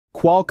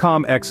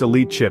Qualcomm X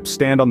Elite chips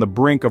stand on the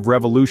brink of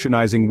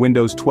revolutionizing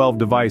Windows 12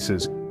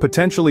 devices,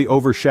 potentially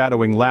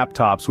overshadowing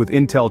laptops with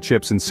Intel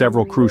chips in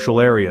several crucial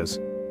areas.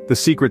 The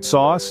secret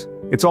sauce?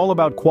 It's all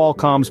about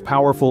Qualcomm's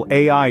powerful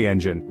AI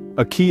engine,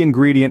 a key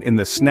ingredient in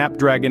the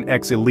Snapdragon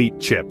X Elite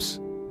chips.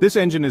 This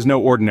engine is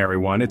no ordinary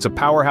one. It's a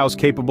powerhouse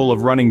capable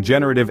of running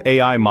generative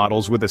AI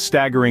models with a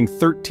staggering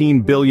 13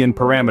 billion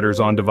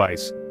parameters on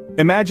device.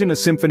 Imagine a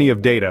symphony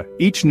of data,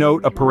 each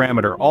note a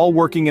parameter, all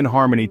working in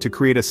harmony to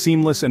create a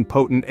seamless and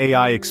potent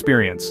AI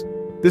experience.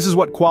 This is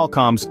what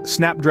Qualcomm's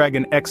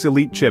Snapdragon X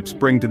Elite chips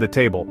bring to the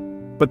table.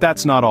 But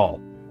that's not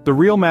all. The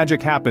real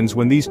magic happens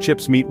when these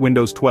chips meet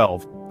Windows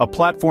 12, a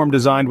platform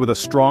designed with a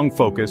strong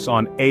focus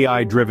on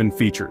AI-driven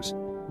features.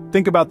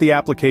 Think about the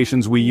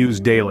applications we use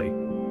daily.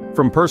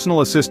 From personal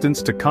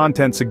assistants to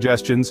content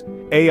suggestions,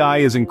 AI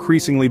is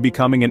increasingly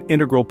becoming an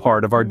integral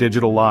part of our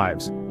digital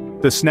lives.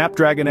 The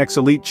Snapdragon X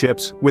Elite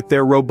chips, with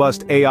their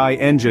robust AI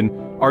engine,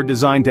 are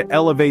designed to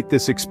elevate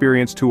this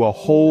experience to a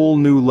whole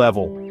new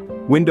level.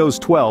 Windows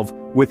 12,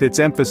 with its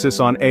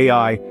emphasis on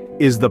AI,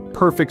 is the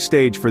perfect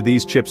stage for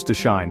these chips to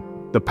shine.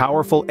 The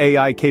powerful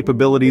AI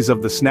capabilities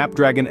of the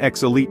Snapdragon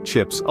X Elite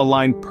chips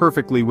align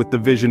perfectly with the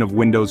vision of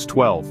Windows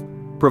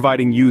 12,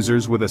 providing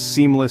users with a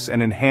seamless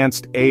and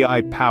enhanced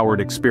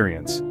AI-powered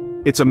experience.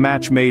 It's a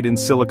match made in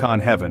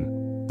silicon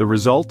heaven. The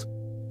result?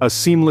 A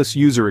seamless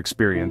user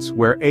experience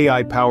where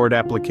AI-powered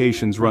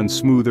applications run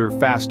smoother,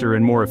 faster,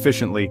 and more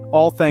efficiently,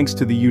 all thanks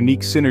to the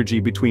unique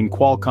synergy between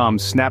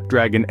Qualcomm's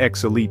Snapdragon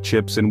X Elite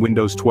chips and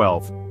Windows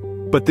 12.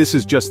 But this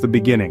is just the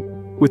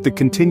beginning. With the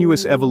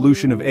continuous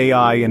evolution of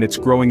AI and its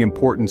growing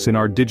importance in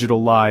our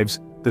digital lives,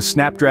 the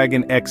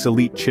Snapdragon X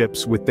Elite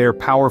chips with their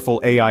powerful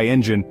AI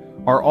engine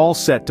are all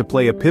set to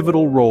play a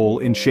pivotal role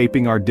in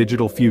shaping our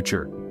digital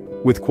future.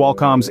 With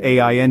Qualcomm's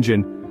AI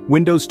engine,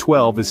 Windows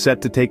 12 is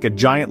set to take a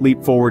giant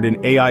leap forward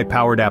in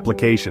AI-powered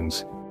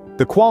applications.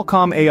 The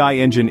Qualcomm AI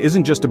engine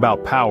isn't just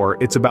about power,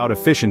 it's about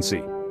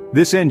efficiency.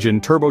 This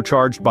engine,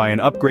 turbocharged by an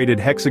upgraded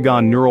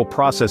Hexagon neural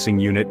processing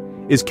unit,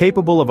 is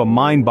capable of a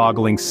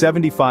mind-boggling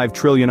 75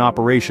 trillion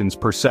operations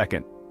per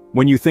second.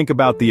 When you think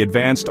about the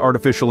advanced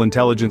artificial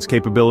intelligence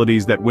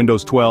capabilities that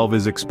Windows 12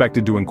 is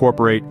expected to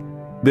incorporate,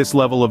 this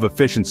level of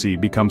efficiency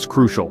becomes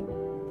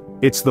crucial.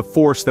 It's the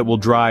force that will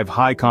drive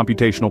high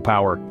computational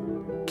power,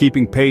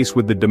 keeping pace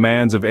with the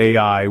demands of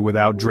AI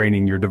without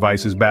draining your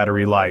device's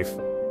battery life.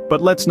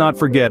 But let's not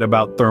forget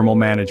about thermal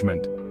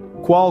management.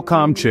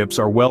 Qualcomm chips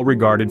are well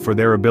regarded for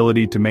their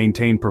ability to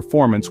maintain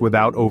performance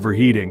without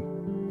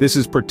overheating. This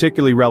is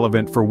particularly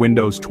relevant for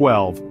Windows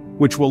 12,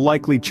 which will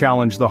likely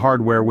challenge the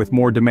hardware with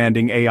more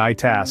demanding AI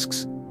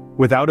tasks.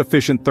 Without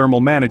efficient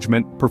thermal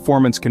management,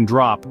 performance can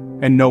drop,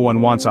 and no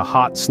one wants a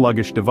hot,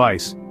 sluggish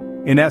device.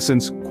 In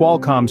essence,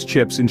 Qualcomm's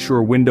chips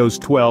ensure Windows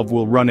 12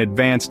 will run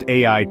advanced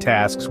AI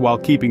tasks while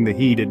keeping the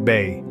heat at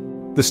bay.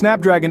 The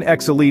Snapdragon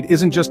X Elite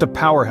isn't just a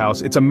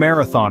powerhouse, it's a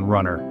marathon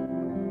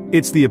runner.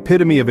 It's the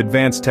epitome of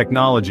advanced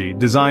technology,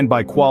 designed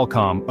by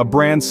Qualcomm, a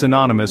brand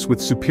synonymous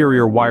with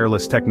superior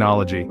wireless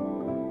technology.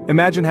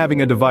 Imagine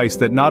having a device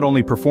that not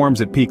only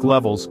performs at peak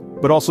levels,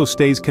 but also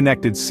stays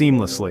connected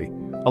seamlessly,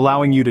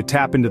 allowing you to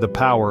tap into the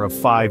power of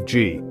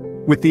 5G.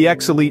 With the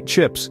X Elite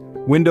chips,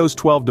 Windows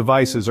 12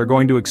 devices are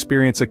going to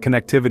experience a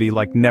connectivity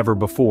like never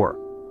before.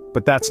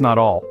 But that's not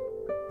all.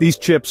 These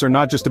chips are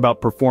not just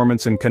about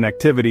performance and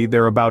connectivity,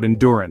 they're about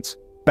endurance,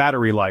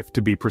 battery life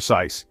to be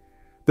precise.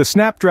 The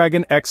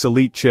Snapdragon X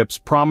Elite chips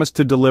promise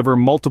to deliver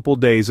multiple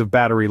days of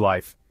battery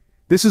life.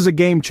 This is a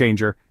game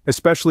changer,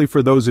 especially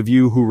for those of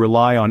you who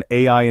rely on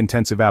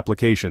AI-intensive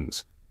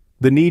applications.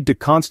 The need to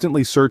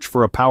constantly search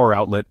for a power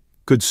outlet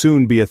could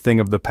soon be a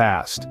thing of the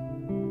past.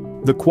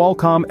 The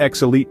Qualcomm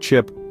X Elite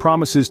chip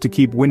promises to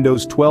keep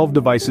Windows 12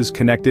 devices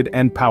connected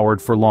and powered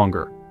for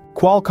longer.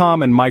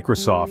 Qualcomm and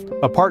Microsoft,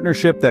 a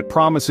partnership that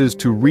promises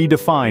to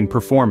redefine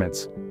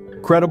performance.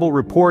 Credible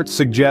reports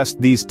suggest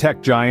these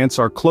tech giants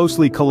are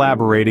closely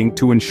collaborating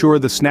to ensure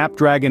the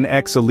Snapdragon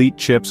X Elite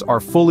chips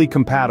are fully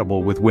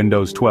compatible with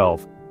Windows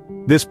 12.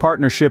 This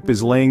partnership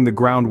is laying the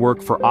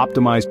groundwork for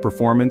optimized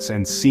performance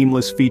and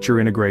seamless feature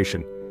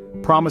integration,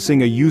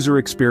 promising a user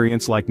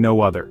experience like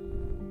no other.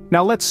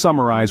 Now let's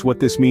summarize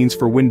what this means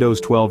for Windows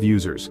 12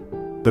 users.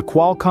 The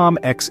Qualcomm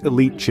X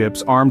Elite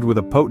chips armed with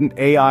a potent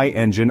AI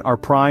engine are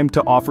primed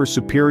to offer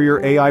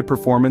superior AI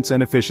performance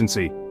and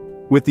efficiency.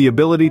 With the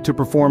ability to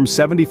perform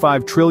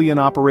 75 trillion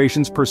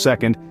operations per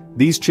second,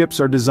 these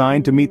chips are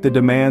designed to meet the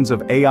demands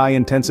of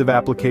AI-intensive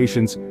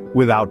applications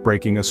without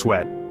breaking a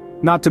sweat.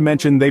 Not to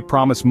mention they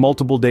promise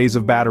multiple days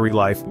of battery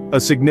life,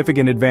 a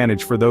significant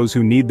advantage for those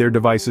who need their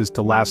devices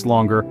to last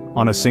longer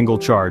on a single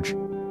charge.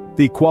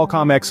 The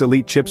Qualcomm X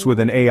Elite chips with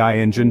an AI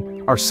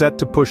engine are set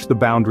to push the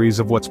boundaries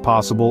of what's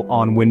possible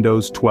on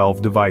Windows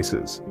 12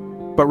 devices.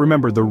 But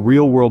remember, the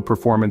real-world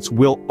performance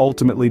will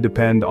ultimately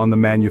depend on the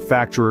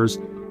manufacturers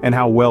and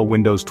how well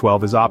Windows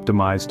 12 is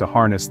optimized to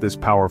harness this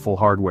powerful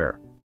hardware.